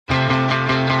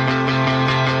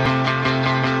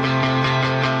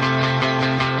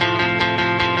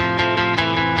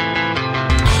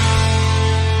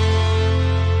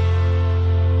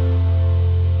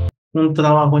un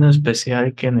trabajo en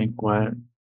especial que en el cual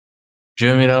yo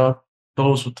he mirado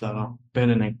todo su trabajo,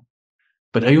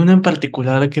 pero hay uno en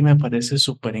particular que me parece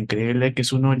súper increíble, que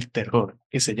es uno del terror,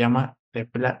 que se llama The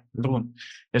Black Room.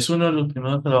 Es uno de los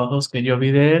primeros trabajos que yo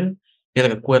vi de él y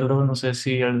recuerdo, no sé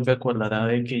si él recordará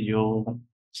de que yo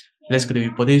le escribí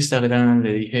por Instagram,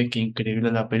 le dije que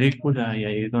increíble la película y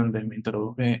ahí es donde me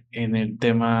introduje en el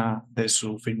tema de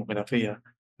su filmografía.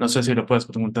 No sé si le puedes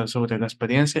preguntar sobre la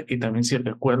experiencia y también si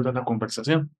recuerda la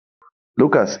conversación.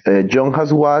 Lucas, Jhon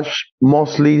has watched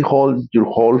mostly your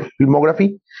whole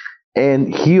filmography,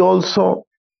 and he also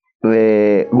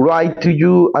write to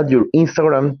you at your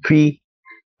Instagram feed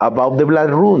about the Black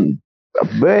Room,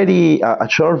 a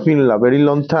short film, a very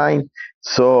long time.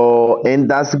 So, and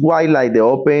that's why like they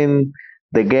open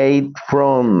the gate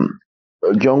from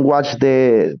John watch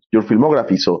the your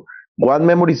filmography. So, what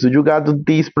memories do you got of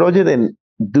this project, and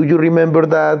do you remember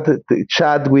that the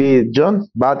chat with John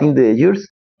back in the years?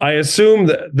 I assume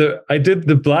that I did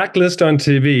the Blacklist on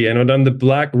TV and I've done the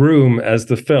Black Room as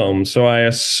the film. So I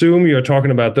assume you're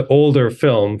talking about the older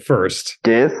film first.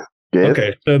 Yes, yes.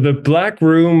 Okay, so the Black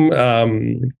Room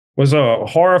was a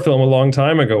horror film a long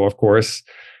time ago, of course.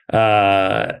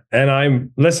 And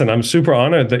I'm super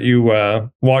honored that you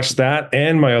watched that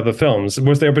and my other films.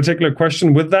 Was there a particular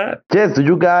question with that? Yes, do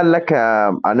you got like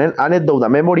an anecdote, a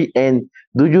memory, and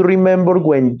do you remember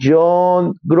when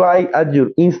John write at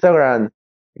your Instagram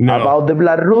No, about the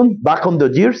Black Room back on the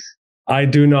years? I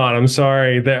do not. I'm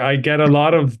sorry. I get a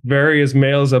lot of various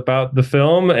mails about the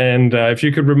film, and if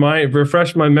you could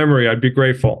refresh my memory, I'd be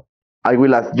grateful. I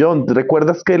will ask John,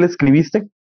 ¿recuerdas que le escribiste?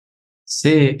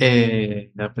 Sí,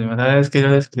 la primera vez que yo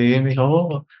le escribí me dijo,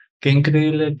 oh, qué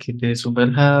increíble que te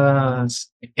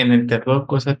sumerjas en el terror,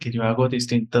 cosa que yo hago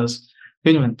distintos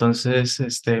filmes. Entonces,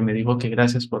 me dijo que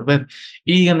gracias por ver.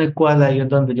 Y en el cual ahí es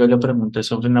donde yo le pregunté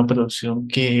sobre una producción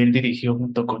que él dirigió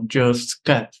junto con Josh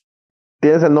Cat.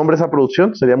 ¿Tienes el nombre de esa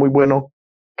producción? Sería muy bueno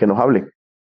que nos hable.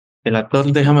 El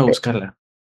actor, déjame buscarla.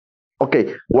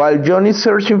 Okay, while John is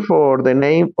searching for the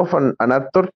name of an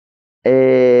actor,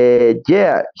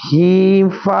 yeah, he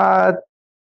in fact,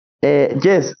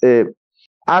 yes,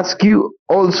 ask you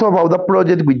also about the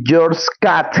project with George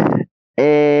Cat.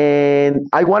 And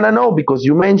I want to know because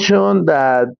you mentioned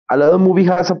that a lot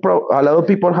of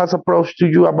people has approached to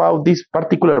you about this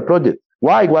particular project.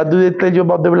 Why? What do they tell you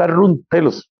about the Black Room? Tell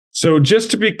us. So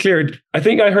just to be clear, I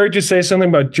think I heard you say something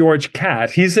about George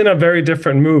Cat. He's in a very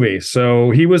different movie.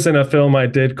 So he was in a film I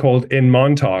did called In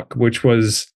Montauk, which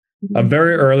was a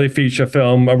very early feature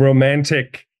film, a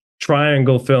romantic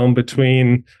triangle film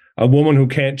between a woman who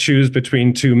can't choose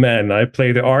between two men. I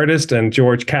play the artist and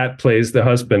George Cat plays the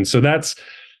husband. So that's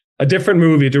a different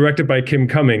movie directed by Kim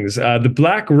Cummings. The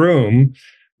Black Room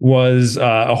was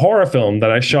a horror film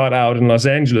that I shot out in Los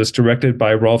Angeles, directed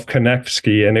by Rolf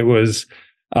Konevsky. And it was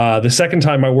the second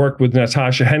time I worked with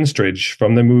Natasha Henstridge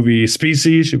from the movie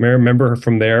Species. You may remember her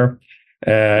from there.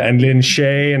 And Lynn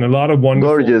Shay and a lot of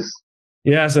wonderful... Gorgeous.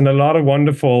 Yes, and a lot of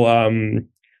wonderful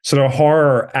sort of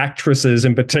horror actresses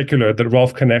in particular that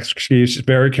Rolf Konevsky is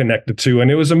very connected to.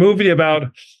 And it was a movie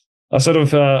about a sort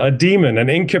of a demon, an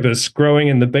incubus growing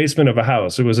in the basement of a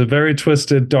house. It was a very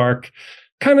twisted, dark,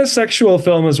 kind of sexual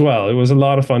film as well. It was a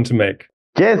lot of fun to make.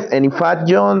 Yes, and in fact,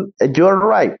 John, you're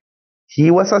right. He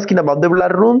was asking about the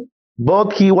Black Room,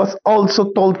 but he was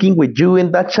also talking with you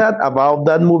in that chat about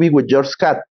that movie with George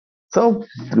Cat. So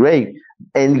great.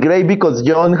 And great because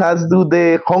John has do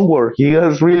the homework. He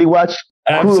has really watched.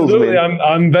 Absolutely.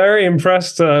 I'm very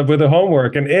impressed with the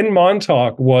homework. And In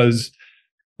Montauk was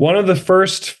one of the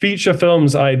first feature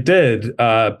films I did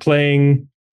playing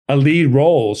a lead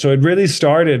role. So it really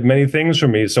started many things for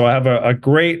me. So I have a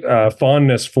great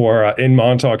fondness for In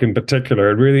Montauk in particular.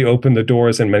 It really opened the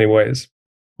doors in many ways.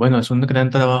 Bueno, es un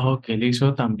gran trabajo que él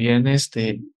hizo también.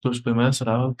 Tus primeros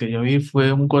trabajos que yo vi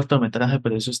fue un cortometraje,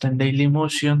 pero eso está en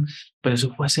Dailymotion, pero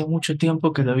eso fue hace mucho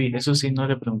tiempo que lo vi. Eso sí no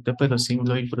le pregunté, pero sí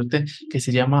lo disfruté, que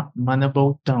se llama Man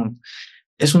About Town.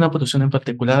 Es una producción en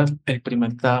particular, el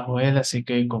primer trabajo de él, así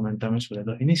que coméntame sobre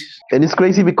los inicios. And it's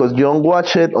crazy because John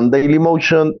watched it on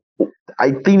Dailymotion.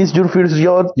 I think it's your first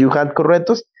job. You had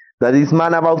correctos. That is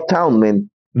Man About Town, man.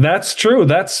 That's true.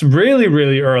 That's really,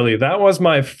 really early. That was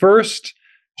my first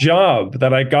job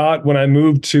that I got when I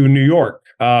moved to New York.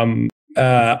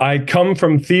 I come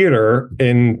from theater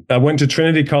I went to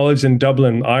Trinity College in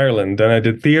Dublin, Ireland, and I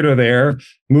did theater there,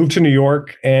 moved to New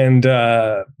York, and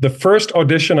the first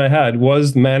audition I had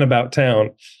was Man About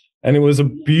Town. And it was a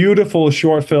beautiful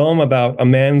short film about a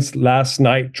man's last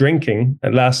night drinking,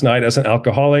 and last night as an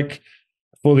alcoholic,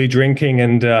 fully drinking.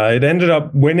 And it ended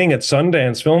up winning at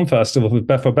Sundance Film Festival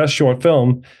for Best Short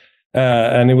Film.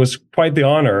 and it was quite the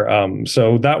honor.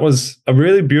 So that was a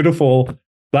really beautiful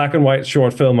black and white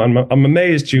short film. I'm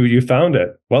amazed you found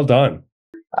it. Well done.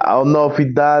 I don't know if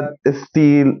that is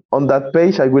still on that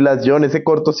page. I will ask John. Ese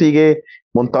corto sigue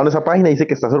montado en esa página. Dice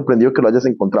que está sorprendido que lo hayas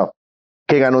encontrado.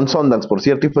 Que ganó en Sundance, por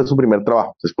cierto, y fue su primer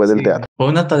trabajo después del Sí, teatro. fue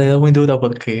una tarea muy dura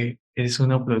porque es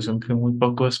una producción que muy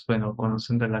pocos, bueno,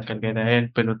 conocen de la carrera de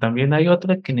él, pero también hay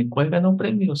otra que en el cual ganó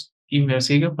premios y me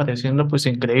sigue pareciendo pues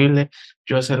increíble.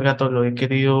 Yo hace rato lo he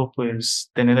querido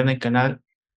pues tener en el canal.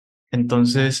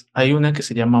 Entonces hay una que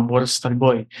se llama Star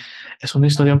Boy. Es una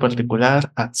historia en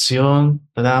particular, acción,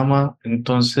 drama.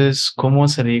 Entonces, ¿cómo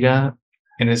se diga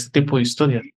en este tipo de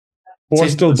historias? Sí,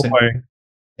 Postal no sé. Boy.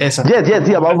 Exacto. Yes,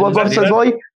 about Borstal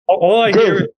Boy. All I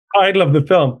hear Yes, is the title of the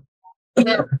film.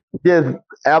 yes,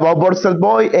 about Borstal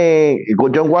Boy.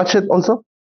 John watched it also.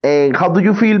 And how do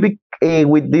you feel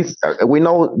with this? We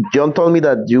know John told me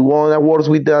that you won awards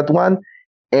with that one,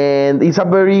 and it's a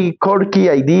very quirky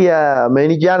idea,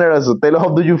 many genres. So tell us,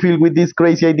 how do you feel with these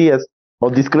crazy ideas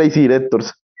of these crazy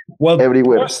directors Well,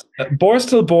 everywhere?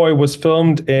 Borstal Boy was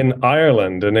filmed in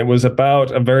Ireland, and it was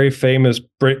about a very famous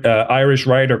Irish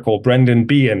writer called Brendan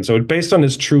Behan. So it's based on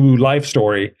his true life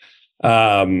story.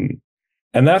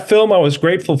 And that film I was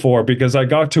grateful for because I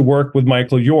got to work with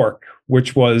Michael York,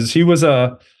 he was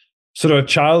a sort of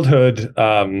childhood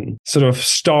sort of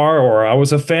star, or I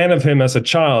was a fan of him as a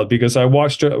child because I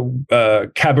watched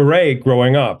Cabaret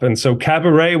growing up. And so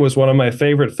Cabaret was one of my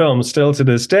favorite films, still to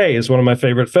this day is one of my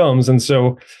favorite films. And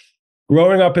so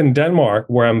growing up in Denmark,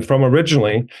 where I'm from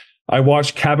originally, I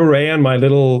watched Cabaret on my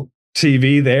little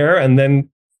TV there, and then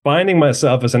finding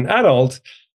myself as an adult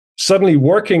suddenly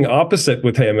working opposite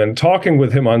with him and talking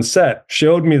with him on set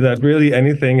showed me that really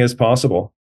anything is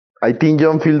possible. I think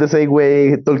John feels the same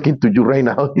way talking to you right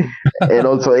now. And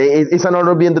also, it's an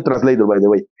honor being the translator, by the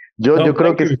way. Yo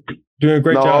creo que doing a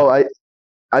great job.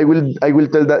 I will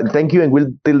tell that. Thank you, and will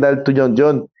tell that to John.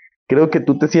 John, creo que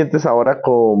tú te sientes ahora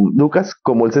con Lucas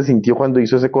como él se sintió cuando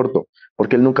hizo ese corto,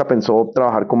 porque él nunca pensó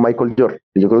trabajar con Michael Jhon.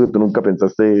 Y yo creo que tú nunca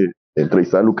pensaste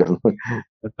entrevistar a Lucas, ¿no?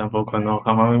 Yo tampoco, no,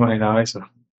 jamás me imaginaba eso.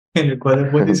 En el cual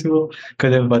es buenísimo que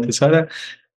le enfatizara.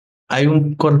 Hay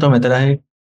un cortometraje,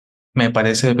 me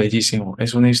parece bellísimo.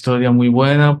 Es una historia muy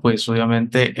buena, pues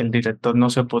obviamente el director no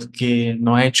sé por qué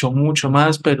no ha hecho mucho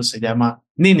más, pero se llama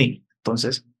Nini.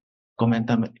 Entonces,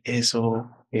 coméntame, eso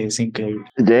es increíble.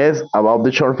 Yes, about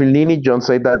the short film Nini, John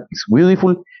said that it's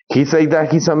beautiful. He said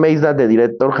that he's amazed that the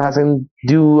director hasn't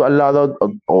do a lot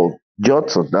of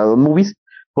shots of other movies.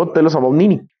 But tell us about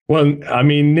Nini. Well, I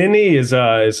mean, Nini is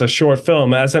a short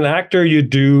film. As an actor, you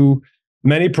do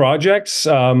many projects.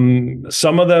 Some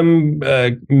of them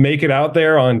make it out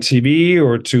there on TV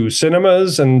or to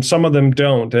cinemas, and some of them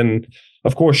don't. And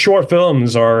of course, short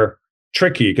films are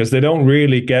tricky because they don't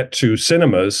really get to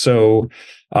cinemas. So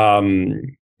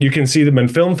you can see them in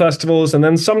film festivals, and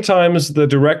then sometimes the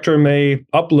director may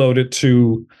upload it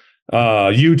to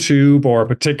YouTube or a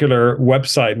particular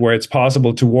website where it's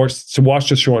possible to watch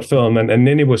the short film. And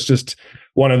Nini was just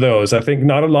one of those. I think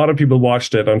not a lot of people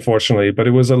watched it, unfortunately, but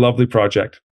it was a lovely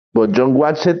project. But John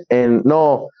watched it, and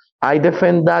no, I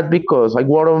defend that because I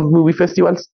work on movie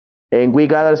festivals, and we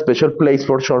got a special place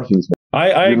for short films. I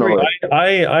agree.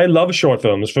 I love short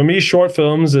films. For me, short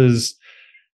films is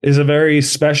a very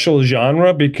special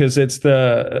genre because it's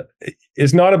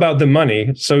not about the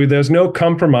money. So there's no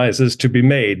compromises to be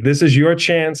made. This is your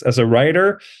chance as a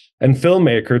writer and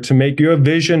filmmaker to make your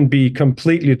vision be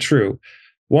completely true.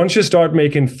 Once you start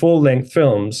making full-length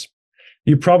films,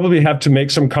 you probably have to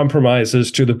make some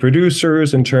compromises to the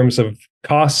producers in terms of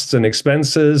costs and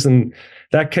expenses, and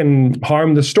that can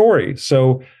harm the story.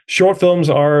 So short films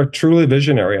are truly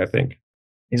visionary, I think.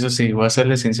 Eso sí, voy a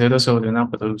serle sincero sobre una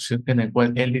producción en la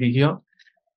cual él dirigió.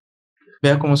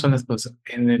 Vea cómo son las cosas.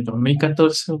 En el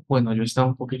 2014, bueno, yo estaba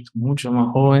un poquito mucho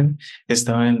más joven,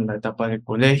 estaba en la etapa de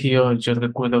colegio. Yo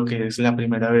recuerdo que es la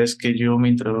primera vez que yo me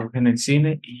introduje en el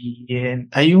cine y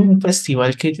hay un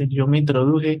festival que yo me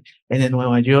introduje en el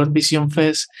Nueva York Vision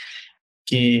Fest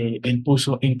que él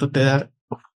puso Into the Dark.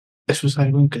 Eso es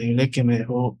algo increíble que me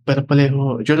dejó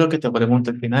perplejo. Yo lo que te pregunto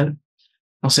al final,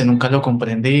 no sé, nunca lo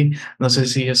comprendí, no sé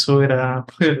si eso era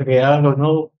real o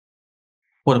no.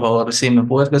 Por favor, si me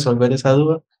puedes resolver esa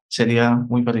duda, sería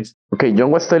muy feliz. Okay,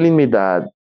 John was telling me that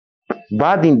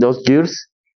back in those years,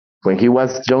 when he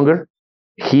was younger,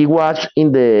 he watched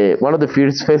in one of the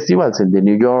first festivals in the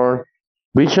New York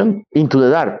Vision, Into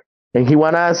the Dark, and he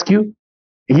wanna ask you,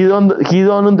 he don't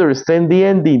understand the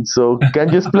ending, so can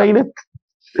you explain it,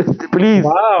 please?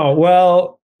 Wow.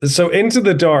 Well, so Into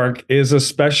the Dark is a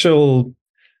special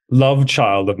love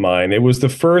child of mine. It was the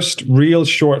first real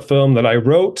short film that I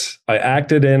wrote, I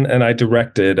acted in, and I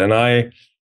directed. And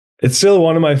it's still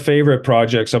one of my favorite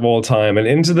projects of all time. And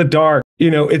Into the Dark,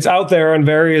 it's out there on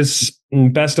various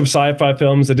best of sci-fi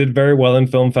films that did very well in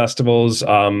film festivals.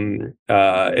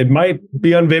 It might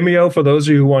be on Vimeo for those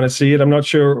of you who want to see it. I'm not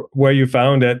sure where you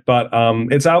found it, but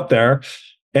it's out there.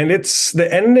 And it's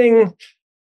the ending.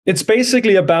 It's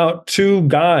basically about two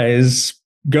guys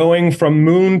going from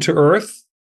moon to Earth,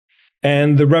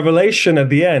 and the revelation at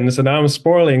the end. So now I'm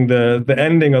spoiling the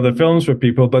ending of the films for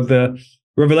people, but the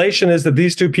revelation is that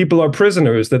these two people are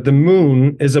prisoners, that the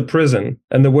moon is a prison.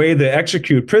 And the way they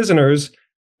execute prisoners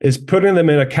is putting them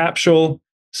in a capsule,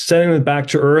 sending them back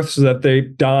to Earth so that they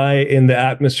die in the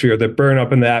atmosphere, they burn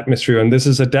up in the atmosphere. And this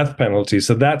is a death penalty.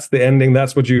 So that's the ending.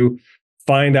 That's what you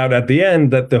find out at the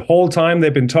end, that the whole time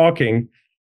they've been talking,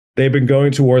 they've been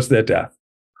going towards their death.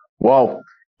 Wow.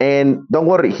 And don't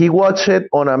worry, he watched it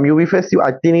on a movie festival.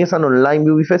 I think it's an online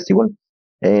movie festival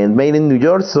and made in New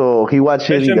York. So he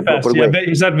watched it in the proper way. Yeah,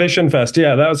 he's at Vision Fest.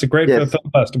 Yeah, that was a great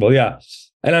film festival. Yeah.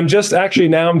 And I'm just actually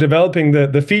now I'm developing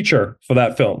the feature for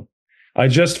that film. I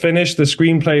just finished the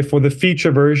screenplay for the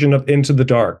feature version of Into the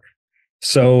Dark.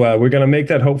 So we're going to make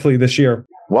that hopefully this year.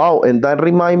 Wow. And that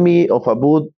reminds me of a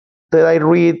book that I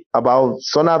read about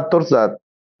some actors that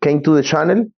came to the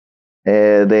channel.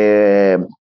 The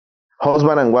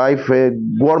husband and wife,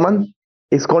 Warman.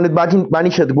 It's called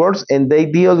Vanished Worlds, and they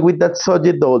deal with that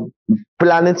subject of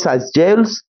planets as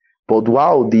jails. But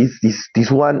wow, this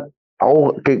one,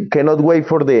 cannot wait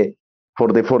for the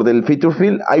feature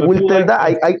film. I will tell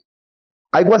that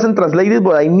I wasn't translated,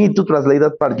 but I need to translate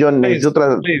that part. Jhon needs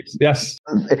to please, yes,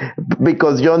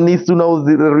 because Jhon needs to know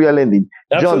the real ending.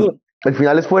 Absolutely. Jhon, el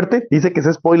final es fuerte. Dice que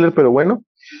es spoiler, pero bueno.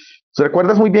 ¿Se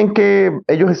recuerdas muy bien que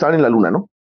ellos estaban en la luna, no?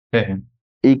 Sí.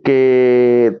 Y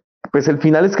que pues el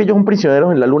final es que ellos son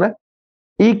prisioneros en la luna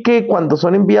y que cuando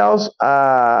son enviados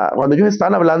cuando ellos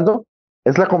están hablando,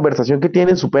 es la conversación que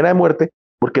tienen su pena de muerte,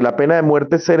 porque la pena de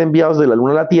muerte es ser enviados de la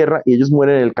luna a la tierra y ellos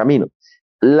mueren en el camino.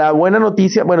 La buena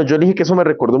noticia, bueno, yo dije que eso me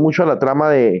recordó mucho a la trama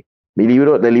del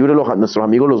libro de nuestros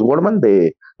amigos los Worman,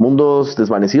 de Mundos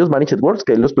Desvanecidos, Vanished Worlds,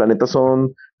 que los planetas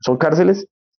son cárceles,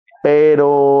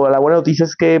 pero la buena noticia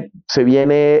es que se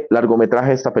viene largometraje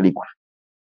de esta película.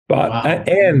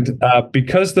 But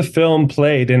because the film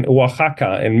played in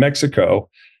Oaxaca in Mexico,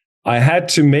 I had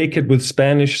to make it with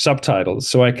Spanish subtitles,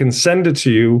 so I can send it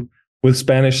to you with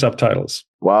Spanish subtitles.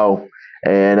 Wow.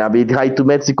 And a big hi to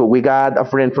Mexico. We got a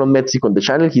friend from Mexico on the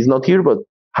channel. He's not here, but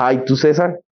hi to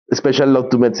Cesar. Special love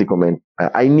to Mexico, man.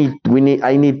 I need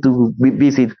to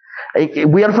visit.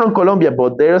 We are from Colombia,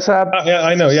 but there's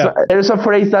I know, yeah. There's a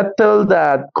phrase that tells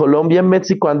that Colombia and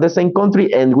Mexico are the same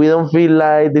country, and we don't feel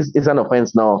like this is an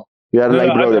offense. No, we are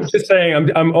like brothers. I'm just saying.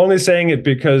 I'm only saying it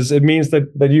because it means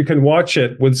that you can watch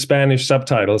it with Spanish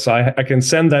subtitles. I can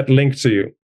send that link to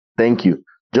you. Thank you,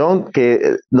 Jhon,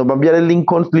 que nos va a enviar el link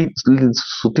con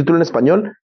subtítulo en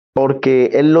español porque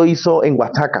él lo hizo en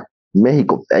Oaxaca,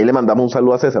 México. Ahí le mandamos un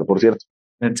saludo a César, por cierto.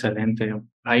 Excelente.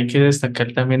 Hay que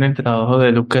destacar también el trabajo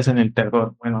de Lucas en el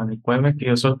terror, bueno, en el cual me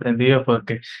quedó sorprendido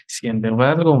porque si en The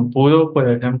Wargon pudo, por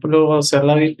ejemplo, ser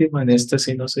la víctima, en este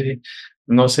sí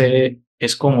no sé,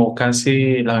 es como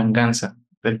casi la venganza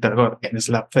del terror en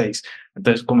Slapface.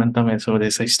 Entonces, coméntame sobre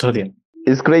esa historia.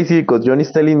 It's crazy because Jhon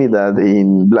is telling me that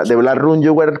in the Black Room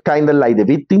you were kind of like the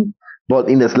victim, but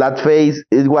in the Slapface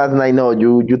it was like, no,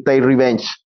 you take revenge.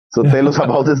 So tell us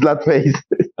about the Slapface.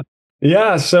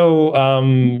 Yeah, so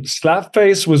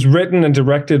Slapface was written and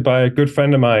directed by a good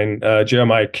friend of mine,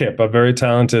 Jeremiah Kipp, a very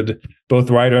talented both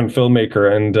writer and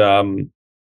filmmaker.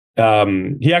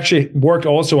 And he actually worked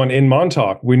also on In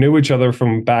Montauk. We knew each other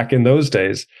from back in those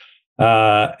days.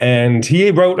 And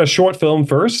he wrote a short film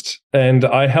first, and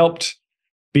I helped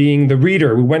being the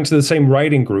reader. We went to the same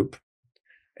writing group.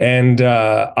 And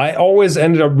I always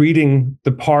ended up reading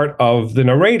the part of the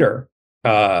narrator.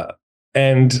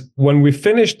 And when we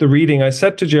finished the reading, I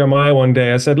said to Jeremiah one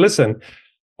day, I said, listen,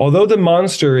 although the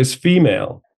monster is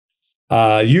female,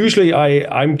 usually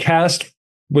I'm cast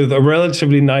with a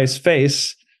relatively nice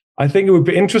face. I think it would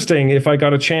be interesting if I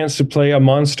got a chance to play a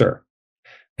monster.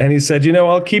 And he said,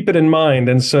 I'll keep it in mind.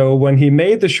 And so when he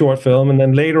made the short film and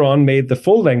then later on made the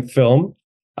full-length film,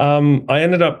 I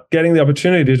ended up getting the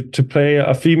opportunity to play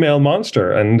a female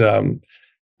monster. And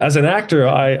as an actor,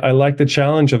 I like the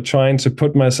challenge of trying to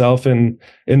put myself in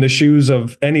the shoes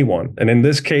of anyone. And in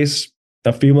this case,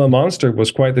 a female monster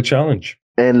was quite the challenge.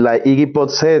 And like Iggy Pop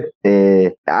said,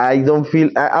 I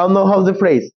don't know how the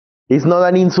phrase. It's not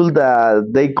an insult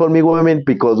that they call me women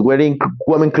because wearing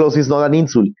women clothes is not an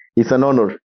insult. It's an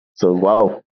honor. So,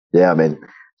 wow. Yeah, man.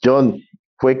 Jhon,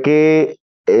 fue que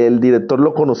el director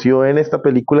lo conoció en esta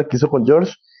película que hizo con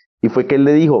George y fue que él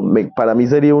le dijo, para mí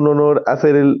sería un honor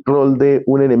hacer el rol de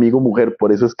un enemigo mujer,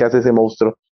 por eso es que hace ese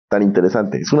monstruo tan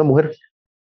interesante. Es una mujer.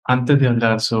 Antes de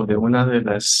hablar sobre una de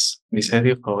mis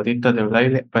series favoritas de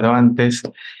Blacklist, pero antes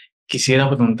quisiera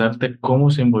preguntarte cómo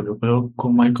se involucró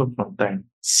con Michael Fontaine.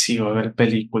 Si va a haber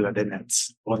película de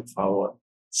Nets, por favor.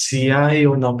 Si hay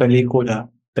una película,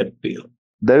 te pido.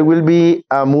 There will be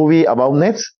a movie about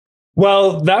Nets.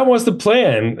 Well, that was the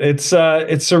plan. It's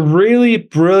a really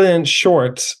brilliant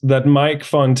short that Mike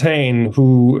Fontaine,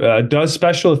 who does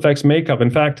special effects makeup. In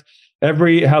fact,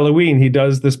 every Halloween he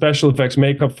does the special effects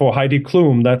makeup for Heidi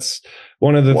Klum. That's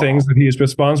one of the things that he's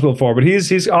responsible for. But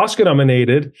he's Oscar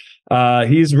nominated.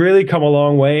 He's really come a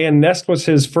long way. And Nest was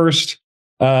his first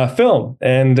film,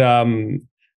 and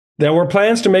there were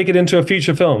plans to make it into a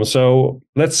feature film. So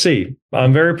let's see.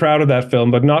 I'm very proud of that film,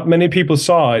 but not many people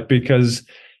saw it because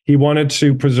he wanted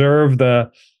to preserve the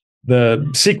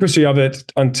secrecy of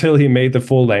it until he made the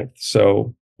full length.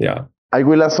 So, yeah. I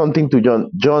will ask something to John.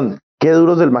 John, ¿qué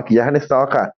duros del maquillaje han estado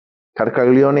acá?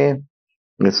 Carcaglione,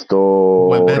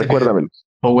 recuérdamelo.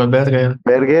 Berger.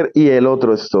 Berger y el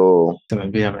otro,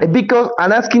 Because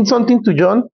I'm asking something to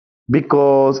John,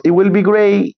 because it will be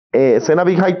great. Send a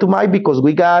big hi to Mike, because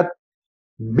we got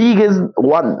biggest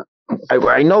one.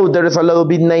 I know there is a little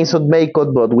bit names of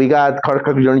makeup, but we got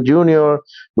Carcaglione Jr.,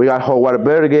 we got Howard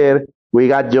Berger, we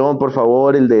got Jhon, por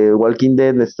favor, el de Walking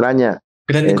Dead, me extraña.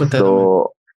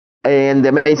 And the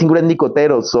amazing Greg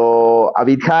Nicotero. So a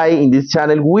bit high in this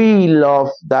channel. We love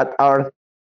that art.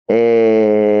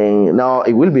 And no,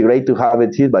 it will be great to have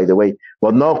it here, by the way.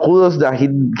 But no, kudos that he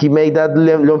made that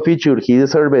long feature. He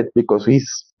deserved it because he's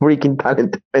freaking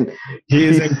talented. And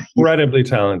he's incredibly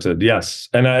talented, yes.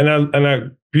 And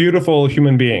a beautiful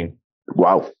human being.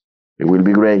 Wow. It will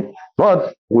be great.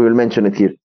 But we will mention it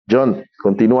here. John,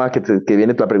 continúa que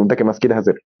viene la pregunta que más quieres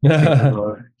hacer.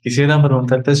 Quisiera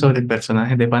preguntarte sobre el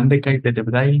personaje de VanDyke de The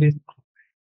Blacklist.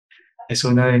 Es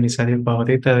una de mis series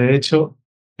favoritas. De hecho,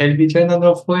 el villano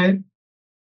no fue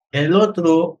el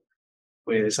otro,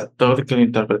 pues, actor que lo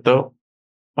interpretó.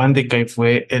 VanDyke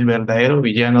fue el verdadero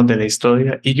villano de la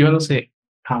historia. Y yo no sé,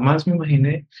 jamás me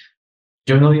imaginé.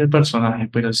 Yo no vi el personaje,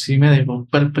 pero sí me dejó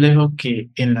perplejo que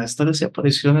en las 13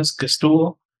 apariciones que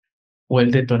estuvo fue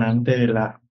el detonante de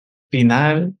la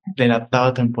final de la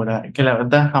 8ª temporada, que la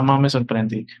verdad jamás me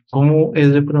sorprendí. ¿Cómo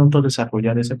es de pronto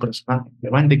desarrollar ese personaje de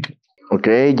VanDyke?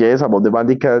 Okay, yes, about the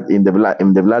VanDyke in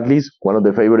the Blacklist, one of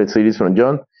the favorite series from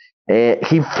John.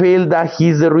 He feels that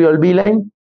he's the real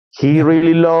villain. He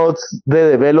really loves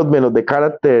the development of the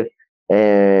character,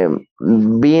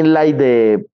 being like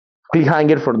the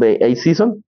cliffhanger for the 8th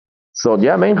season. So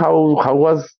yeah, man, how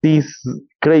was this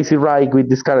crazy ride with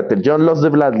this character? John loves the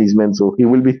Blacklist, man, so he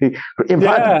will be. In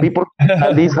fact, people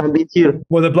at least have been here.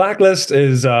 Well, the Blacklist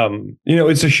is,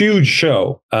 it's a huge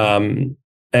show, and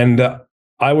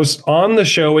I was on the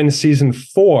show in season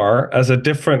 4 as a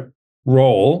different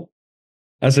role,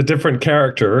 as a different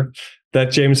character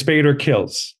that James Spader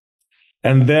kills,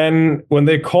 and then when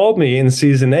they called me in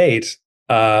season 8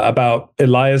 about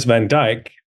Elias VanDyke,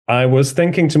 I was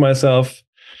thinking to myself,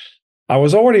 I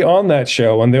was already on that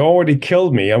show and they already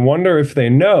killed me. I wonder if they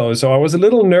know. So I was a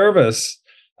little nervous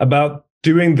about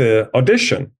doing the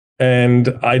audition.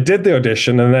 And I did the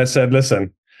audition and I said,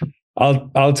 listen,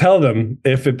 I'll tell them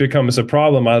if it becomes a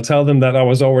problem. I'll tell them that I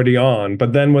was already on.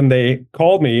 But then when they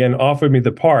called me and offered me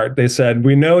the part, they said,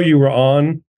 we know you were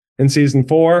on in season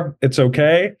 4. It's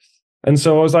okay. And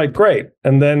so I was like, great.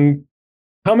 And then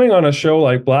coming on a show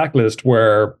like Blacklist,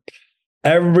 where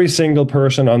every single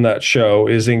person on that show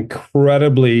is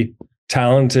incredibly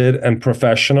talented and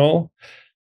professional,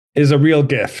 is a real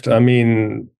gift. I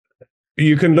mean,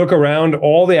 you can look around,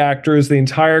 all the actors, the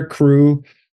entire crew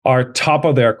are top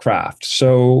of their craft.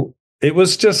 So it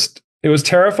was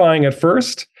terrifying at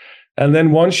first. And then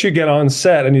once you get on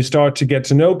set and you start to get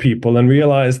to know people and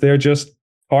realize they're just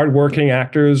hardworking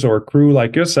actors or crew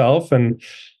like yourself, and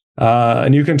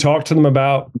you can talk to them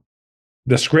about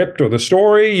the script or the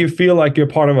story, you feel like you're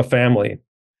part of a family.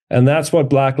 And that's what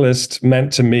Blacklist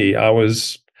meant to me. I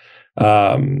was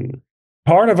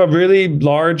part of a really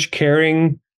large,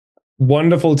 caring,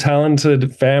 wonderful,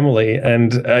 talented family.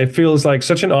 And it feels like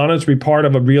such an honor to be part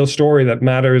of a real story that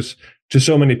matters to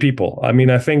so many people. I mean,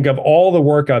 I think of all the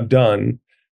work I've done,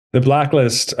 The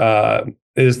Blacklist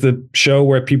is the show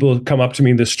where people come up to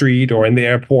me in the street or in the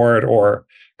airport, or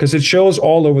because it shows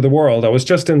all over the world. I was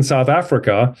just in South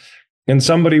Africa, and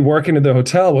somebody working at the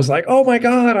hotel was like, "Oh my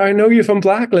God, I know you from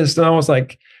Blacklist." And I was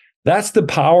like, that's the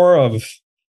power of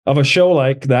a show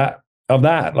like that, of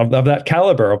that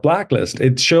caliber, of Blacklist.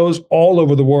 It shows all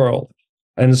over the world.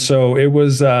 And so it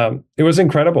was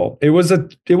incredible. It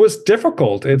was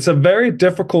difficult. It's a very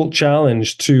difficult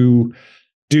challenge to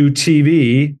do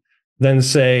TV than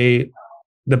say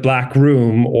The Black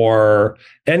Room or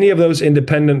any of those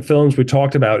independent films we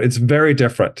talked about. It's very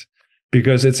different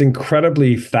because it's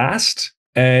incredibly fast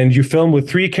and you film with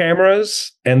 3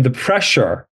 cameras and the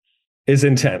pressure is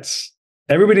intense.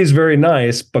 Everybody's very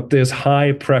nice, but there's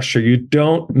high pressure. You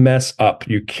don't mess up.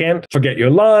 You can't forget your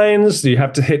lines. You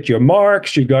have to hit your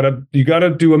marks. You gotta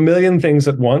do a million things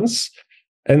at once.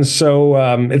 And so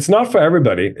it's not for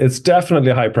everybody. It's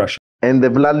definitely high pressure. And the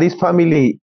Blacklist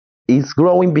family is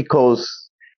growing because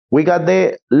we got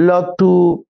the lot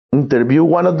to interview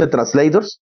one of the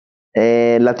translators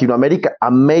in Latin America.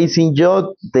 Amazing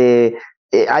job.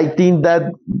 I think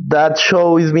that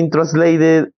show is being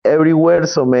translated everywhere.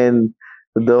 So man,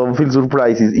 don't feel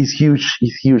surprised. It's huge.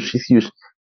 It's huge. It's huge.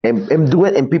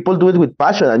 And people do it with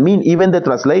passion. I mean, even the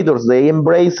translators, they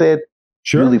embrace it.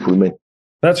 Sure. Beautiful, man.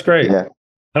 That's great. Yeah.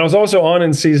 And I was also on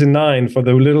in season 9 for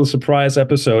the little surprise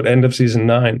episode, end of season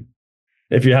 9.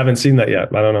 If you haven't seen that yet,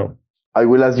 I don't know. I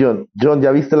will ask John. John,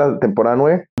 ¿ya viste la temporada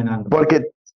 9? Porque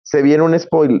se viene un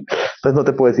spoiler, entonces no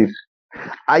te puedo decir.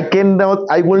 I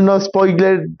will not spoil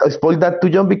that to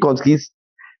John because he's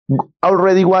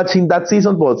already watching that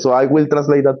season, but so I will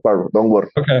translate that part. Don't worry.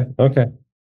 Okay.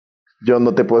 John,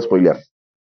 no te puedo spoilear.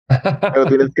 Pero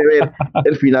tienes que ver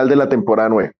el final de la temporada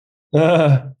 9.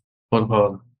 Por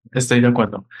favor, estoy de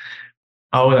acuerdo.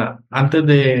 Ahora, antes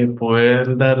de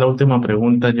poder dar la última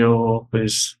pregunta, yo,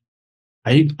 pues,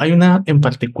 hay una en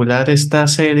particular, esta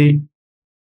serie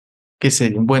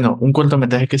un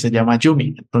cortometraje que se llama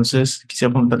Yumi. Entonces,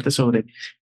 quisiera preguntarte sobre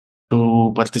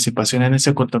tu participación en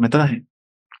ese cortometraje.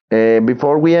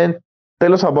 Before we end,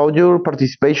 tell us about your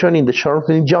participation in the short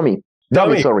film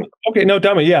Dummy. Sorry. Okay, no,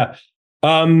 Dummy, yeah.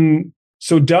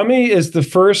 So Dummy is the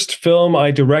first film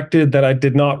I directed that I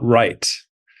did not write.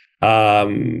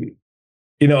 I'm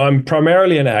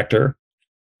primarily an actor,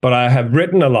 but I have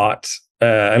written a lot,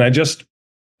 and I just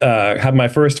had my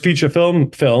first feature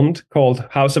film filmed called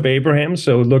House of Abraham.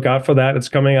 So look out for that. It's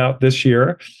coming out this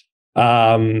year.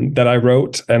 That I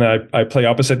wrote, and I play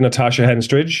opposite Natasha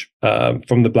Henstridge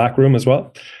from The Black Room as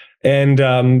well.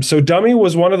 And so Dummy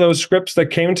was one of those scripts that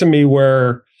came to me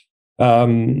where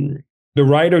the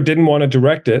writer didn't want to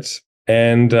direct it,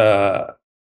 and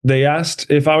they asked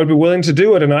if I would be willing to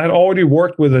do it. And I had already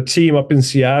worked with a team up in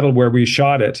Seattle where we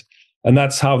shot it, and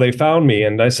that's how they found me.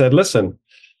 And I said, listen,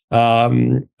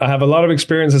 I have a lot of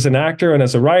experience as an actor and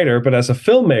as a writer, but as a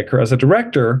filmmaker, as a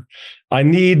director, I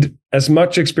need as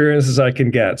much experience as I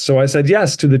can get. So I said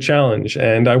yes to the challenge,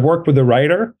 and I worked with the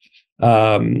writer.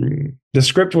 The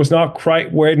script was not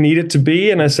quite where it needed to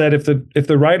be, and I said if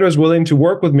the writer is willing to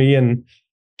work with me and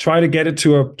try to get it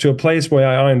to a place where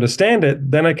I understand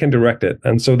it, then I can direct it.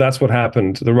 And so that's what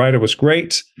happened. The writer was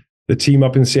great. The team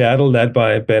up in Seattle, led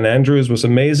by Ben Andrews, was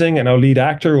amazing, and our lead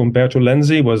actor Umberto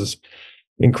Lenzi was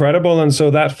incredible. And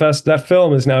so that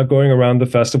film is now going around the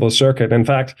festival circuit. In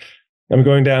fact, I'm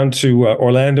going down to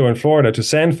Orlando in Florida, to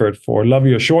Sanford, for Love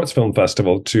Your Shorts Film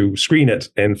Festival to screen it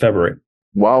in February.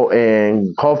 Wow,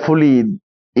 and hopefully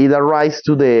it arrives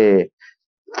to the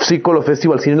Círculo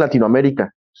Festival Cine Latino America.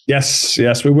 Yes,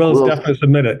 we will definitely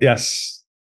submit it, yes.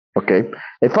 Okay.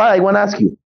 If I want to ask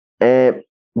you,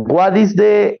 what is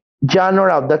the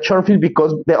genre of that short film of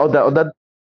that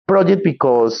project?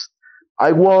 Because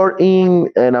I work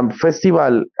in a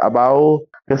festival about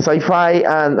sci-fi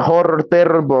and horror,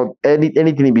 terror, but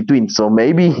anything in between. So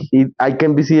maybe I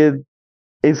can be seen.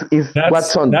 Is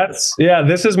what's on?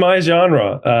 This is my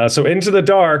genre. So Into the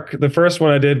Dark, the first one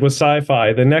I did was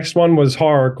sci-fi. The next one was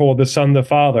horror, called The Son, the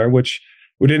Father, which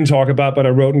we didn't talk about, but I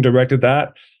wrote and directed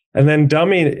that. And then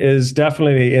Dummy is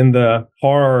definitely in the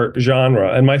horror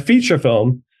genre. And my feature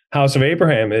film, House of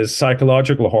Abraham, is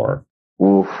psychological horror.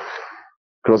 Uf.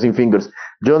 Crossing fingers.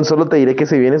 John, solo te diré que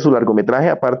se viene su largometraje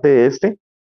aparte de este,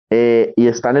 y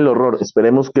está en el horror.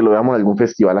 Esperemos que lo veamos en algún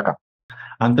festival acá.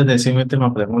 Antes de decir mi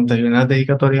última pregunta y una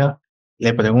dedicatoria,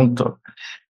 le pregunto,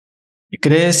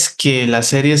 ¿crees que la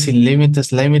serie Sin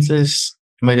Límites, Limitless,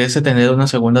 merece tener una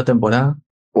segunda temporada?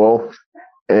 Well,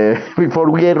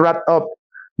 before we wrap up,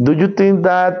 do you think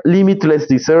that Limitless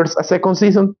deserves a second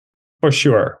season? For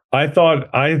sure. I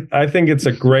think it's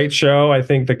a great show. I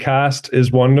think the cast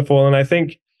is wonderful, and I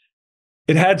think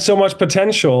it had so much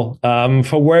potential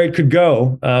for where it could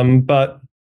go. But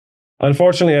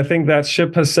unfortunately, I think that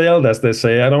ship has sailed, as they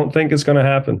say. I don't think it's going to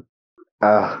happen.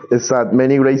 It's sad.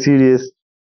 Many great series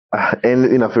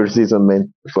ended in a first season,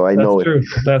 man. So I know it.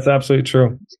 That's absolutely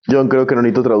true. John, creo que no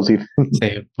necesito traducir.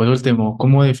 Sí. Por último,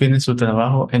 ¿cómo define su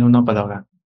trabajo en una palabra?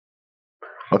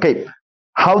 Okay.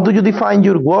 How do you define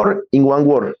your word in one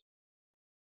word?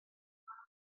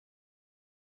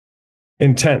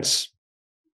 Intense.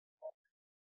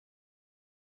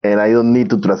 And I don't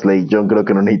need to translate. Yo creo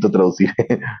que no necesito traducir.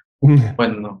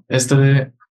 Bueno,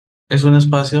 este es un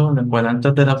espacio en el cual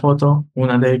antes de la foto,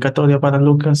 una dedicatoria para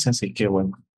Lucas, así que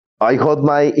bueno. I hope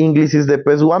my English is the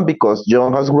best one because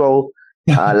Jhon has grown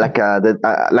like a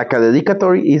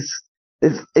dedicatory is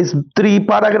 3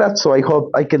 paragraphs, so I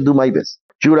hope I can do my best.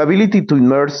 Your ability to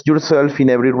immerse yourself in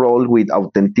every role with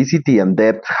authenticity and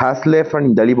depth has left an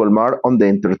indelible mark on the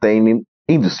entertainment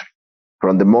industry.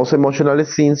 From the most emotional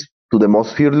scenes to the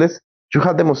most fearless, you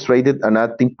have demonstrated an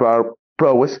acting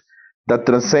prowess that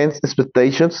transcends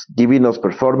expectations, giving us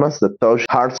performances that touch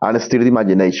hearts and stir the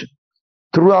imagination.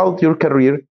 Throughout your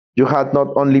career, you have not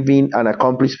only been an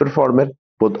accomplished performer,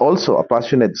 but also a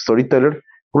passionate storyteller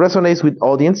who resonates with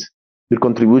audience. Your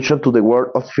contribution to the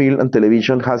world of film and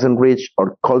television has enriched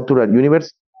our cultural universe,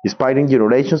 inspiring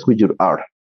generations with your art.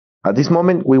 At this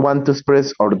moment, we want to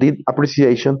express our deep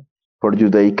appreciation for your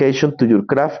dedication to your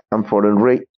craft and for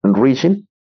enriching,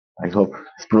 I hope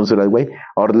it's pronounced that way,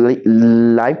 our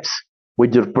lives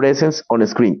with your presence on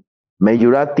screen. May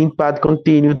your acting path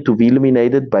continue to be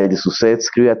illuminated by the success,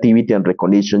 creativity, and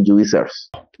recognition you deserve.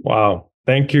 Wow.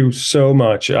 Thank you so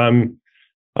much.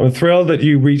 I'm thrilled that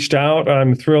you reached out.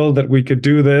 I'm thrilled that we could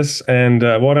do this. And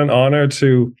what an honor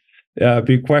to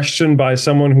be questioned by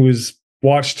someone who's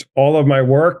watched all of my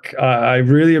work. I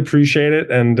really appreciate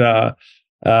it. And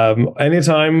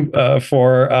anytime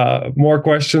for more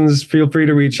questions, feel free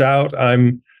to reach out.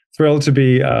 I'm thrilled to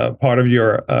be part of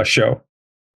your show.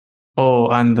 Oh,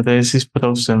 Andres is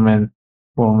frozen, man,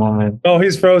 for a moment. Oh,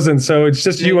 he's frozen. So it's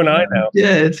just you and I now.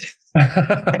 Yes.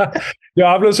 Yo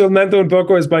hablo solamente un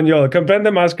poco español. Comprende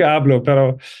más que hablo,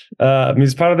 pero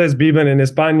mis padres viven en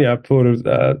España por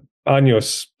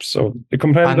años. So,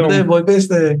 comprendo. Andrés,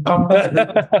 volviste.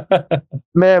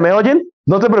 ¿Me oyen?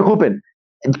 No te preocupen.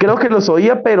 Creo que los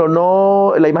oía, pero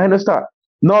no, la imagen no estaba.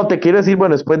 No, te quiero decir,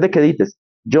 bueno, después de que edites,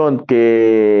 Jhon,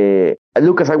 que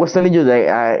Lucas, I was telling you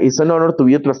that it's an honor to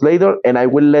be a translator, and I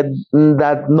will let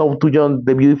that know to Jhon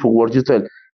the beautiful words you tell.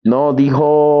 No,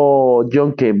 dijo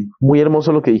Jhon que muy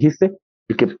hermoso lo que dijiste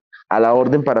y que a la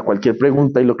orden para cualquier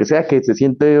pregunta y lo que sea, que se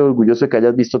siente orgulloso de que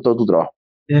hayas visto todo tu trabajo.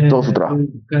 Todo su trabajo.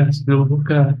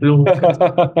 Lucas.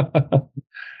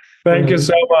 Thank you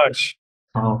so much.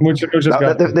 Oh. Muchas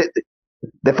gracias.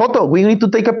 The photo, we need to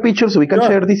take a picture so we can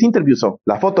share this interview. So,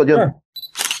 la foto, Jhon. Sure.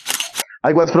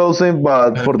 I was frozen,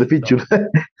 but for the picture.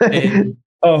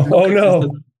 Oh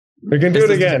no. We can do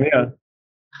it again, yeah.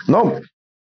 No.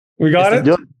 We got it?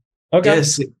 Jhon. Okay.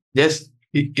 Yes,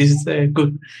 it's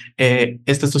good.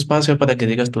 Este es tu espacio para que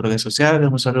digas tus redes sociales,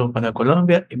 un saludo para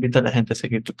Colombia, invita a la gente a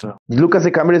seguir tu trabajo. Lucas,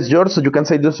 the camera is yours, so you can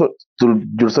say to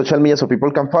your social media so people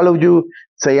can follow you,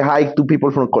 say hi to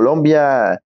people from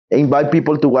Colombia, invite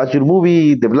people to watch your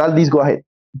movie, the Blacklist, go ahead.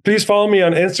 Please follow me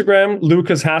on Instagram,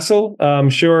 Lukas Hassel. I'm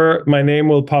sure my name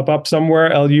will pop up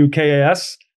somewhere,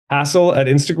 Lukas Hassel at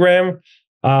Instagram.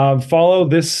 Follow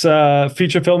this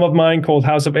feature film of mine called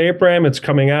House of Abraham. It's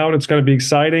coming out. It's going to be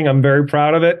exciting. I'm very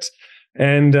proud of it.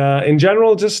 And in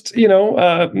general, just,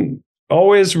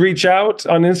 always reach out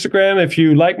on Instagram. If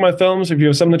you like my films, if you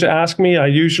have something to ask me, I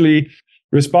usually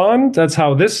respond. That's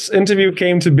how this interview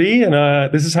came to be. And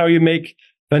this is how you make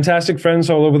fantastic friends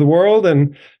all over the world,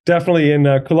 and definitely in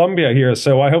Colombia here.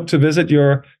 So I hope to visit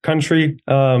your country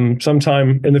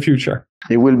sometime in the future.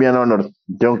 It will be an honor.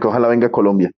 Jhon, que ojalá venga a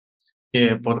Colombia.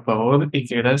 Por favor, y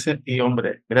que gracias, y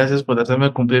hombre, gracias por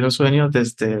hacerme cumplir un sueño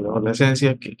desde la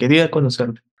adolescencia que quería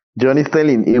conocerte. Jhon is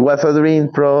telling it was a dream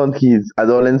from his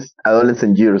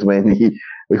adolescent years when he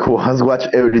has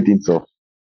watched everything. So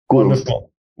kudos.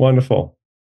 Wonderful.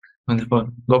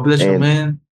 God bless you,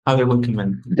 man. Have a good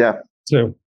man. Yeah.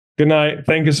 So, good night.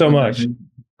 Thank you so much.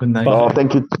 Good night. Oh,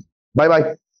 thank you.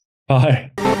 Bye-bye.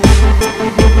 Bye.